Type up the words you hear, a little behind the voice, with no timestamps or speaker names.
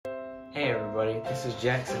Hey everybody, this is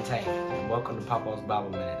Jackson Tank, and welcome to Papaw's Bible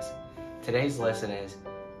Minutes. Today's lesson is,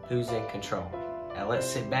 Who's in Control? Now let's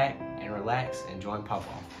sit back and relax and join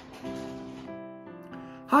Papaw.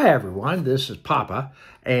 Hi everyone, this is Papa,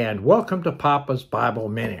 and welcome to Papa's Bible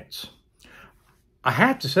Minutes. I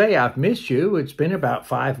have to say I've missed you. It's been about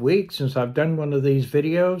 5 weeks since I've done one of these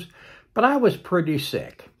videos, but I was pretty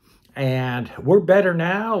sick. And we're better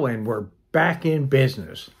now, and we're back in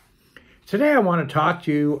business. Today I want to talk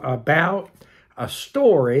to you about a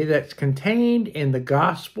story that's contained in the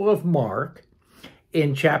Gospel of Mark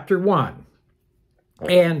in chapter 1.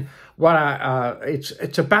 And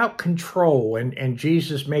it's about control and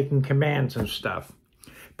Jesus making commands and stuff.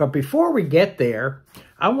 But before we get there,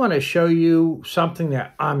 I want to show you something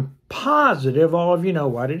that I'm positive all of you know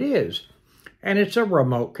what it is. And it's a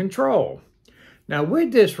remote control. Now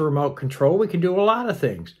with this remote control, we can do a lot of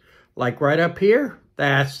things. Like right up here,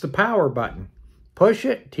 that's the power button. Push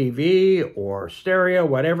it, TV or stereo,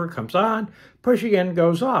 whatever comes on. Push again,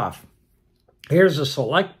 goes off. Here's a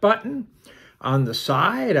select button. On the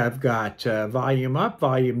side, I've got volume up,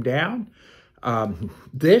 volume down.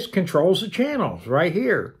 This controls the channels right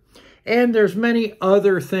here. And there's many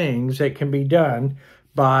other things that can be done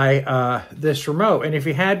by this remote. And if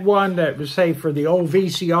you had one that was, say, for the old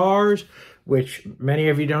VCRs, which many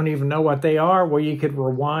of you don't even know what they are, well, you could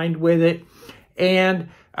rewind with it. And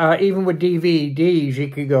even with DVDs, you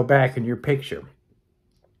could go back in your picture.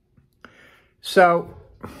 So,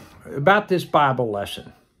 about this Bible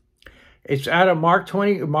lesson. It's out of Mark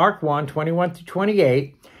 1, 21 through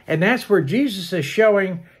 28. And that's where Jesus is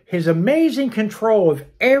showing his amazing control of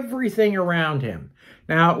everything around him.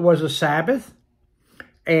 Now, it was a Sabbath.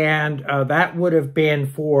 And that would have been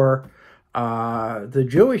for the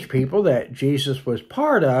Jewish people that Jesus was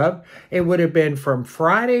part of. It would have been from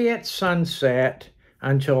Friday at sunset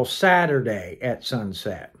until Saturday at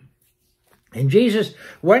sunset. And Jesus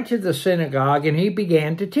went to the synagogue and he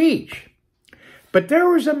began to teach. But there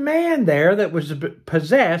was a man there that was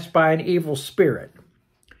possessed by an evil spirit.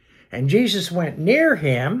 And Jesus went near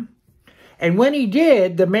him, and when he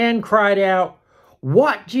did, the man cried out,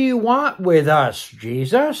 "What do you want with us,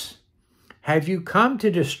 Jesus? Have you come to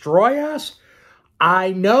destroy us?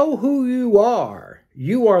 I know who you are.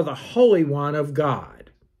 You are the Holy One of God."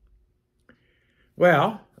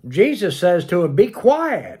 Well, Jesus says to him, "Be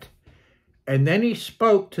quiet." And then he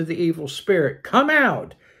spoke to the evil spirit, "Come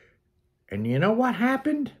out." And you know what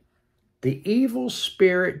happened? The evil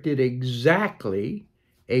spirit did exactly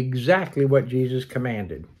what Jesus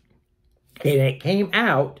commanded. And it came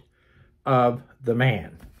out of the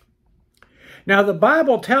man. Now, the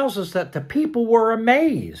Bible tells us that the people were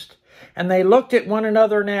amazed. And they looked at one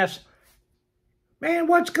another and asked, "Man,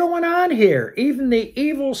 what's going on here?" Even the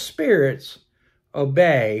evil spirits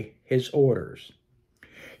obey his orders.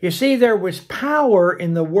 You see, there was power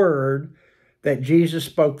in the word that Jesus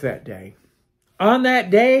spoke that day. On that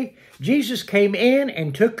day, Jesus came in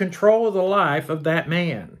and took control of the life of that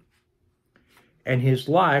man. And his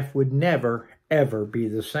life would never, ever be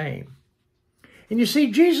the same. And you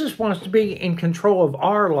see, Jesus wants to be in control of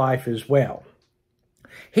our life as well.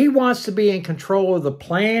 He wants to be in control of the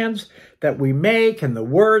plans that we make and the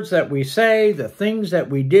words that we say, the things that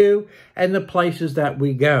we do, and the places that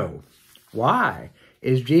we go. Why?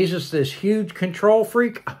 Is Jesus this huge control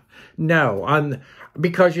freak? No,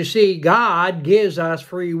 because you see, God gives us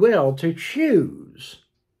free will to choose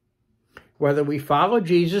whether we follow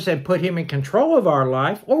Jesus and put him in control of our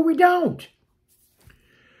life or we don't.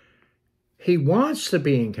 He wants to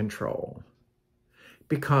be in control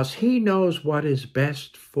because he knows what is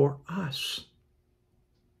best for us.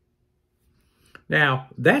 Now,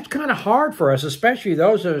 that's kind of hard for us, especially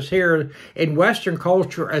those of us here in Western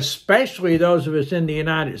culture, especially those of us in the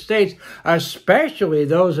United States, especially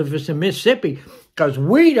those of us in Mississippi, because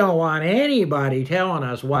we don't want anybody telling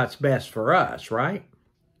us what's best for us, right?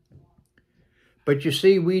 But you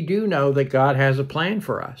see, we do know that God has a plan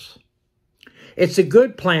for us. It's a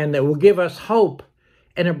good plan that will give us hope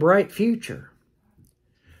and a bright future.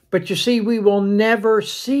 But you see, we will never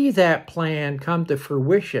see that plan come to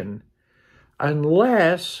fruition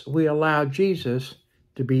unless we allow Jesus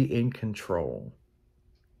to be in control.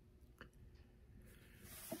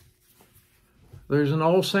 There's an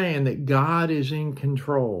old saying that God is in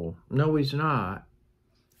control. No, he's not,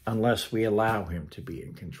 unless we allow him to be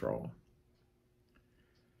in control.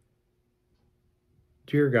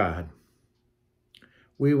 Dear God,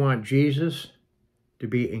 we want Jesus to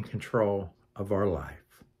be in control of our life.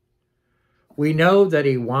 We know that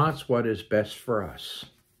he wants what is best for us.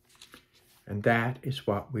 And that is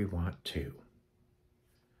what we want too.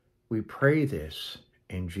 We pray this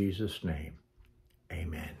in Jesus' name.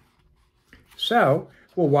 Amen. So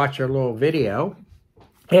we'll watch our little video.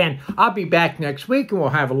 And I'll be back next week, and we'll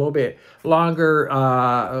have a little bit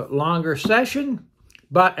longer session.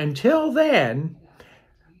 But until then,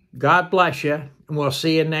 God bless you, and we'll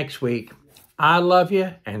see you next week. I love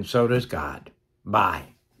you, and so does God. Bye.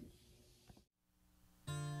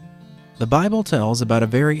 The Bible tells about a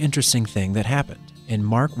very interesting thing that happened in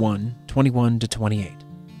Mark 1:21-28.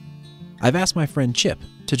 I've asked my friend Chip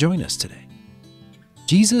to join us today.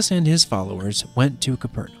 Jesus and his followers went to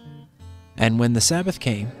Capernaum. And when the Sabbath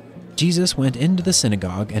came, Jesus went into the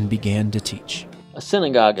synagogue and began to teach. A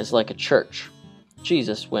synagogue is like a church.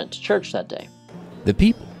 Jesus went to church that day. The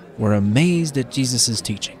people were amazed at Jesus'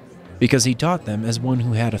 teaching because he taught them as one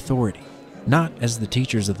who had authority, not as the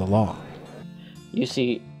teachers of the law. You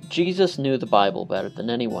see, Jesus knew the Bible better than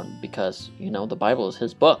anyone because, the Bible is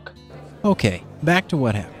his book. Okay, back to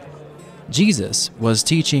what happened. Jesus was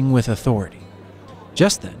teaching with authority.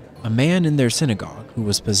 Just then, a man in their synagogue who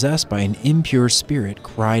was possessed by an impure spirit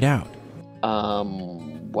cried out.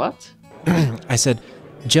 What? I said,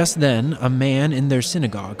 just then, a man in their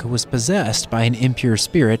synagogue who was possessed by an impure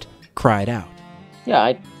spirit cried out.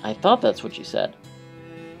 Yeah, I thought that's what you said.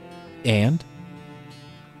 And?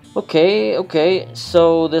 Okay,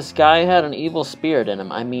 so this guy had an evil spirit in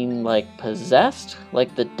him. I mean, like possessed?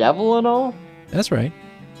 Like the devil and all? That's right.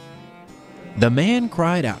 The man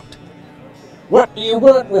cried out, "What do you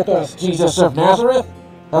want with us, Jesus of Nazareth?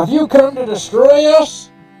 Have you come to destroy us?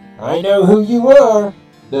 I know who you are,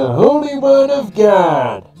 the Holy One of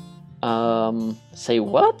God." Say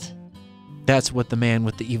what? That's what the man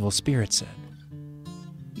with the evil spirit said.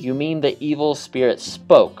 You mean the evil spirit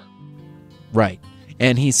spoke? Right,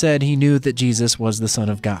 and he said he knew that Jesus was the Son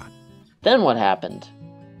of God. Then what happened?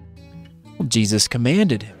 Well, Jesus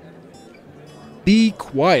commanded him. "Be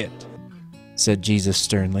quiet," said Jesus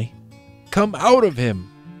sternly. "Come out of him."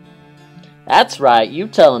 That's right, you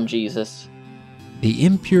tell him, Jesus. The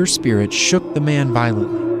impure spirit shook the man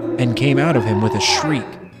violently and came out of him with a shriek.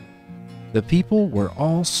 The people were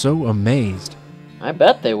all so amazed. I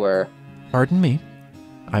bet they were. Pardon me.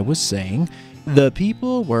 I was saying, the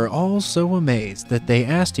people were all so amazed that they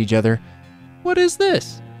asked each other, "What is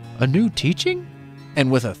this? A new teaching?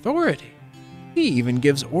 And with authority. He even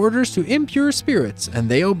gives orders to impure spirits, and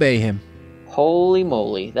they obey him." Holy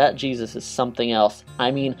moly, that Jesus is something else.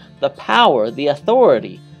 I mean, the power, the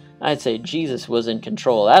authority. I'd say Jesus was in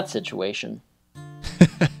control of that situation.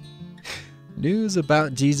 News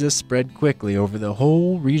about Jesus spread quickly over the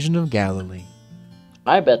whole region of Galilee.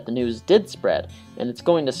 I bet the news did spread, and it's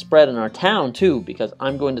going to spread in our town too, because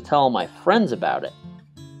I'm going to tell all my friends about it.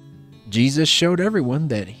 Jesus showed everyone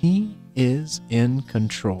that he is in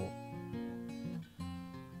control.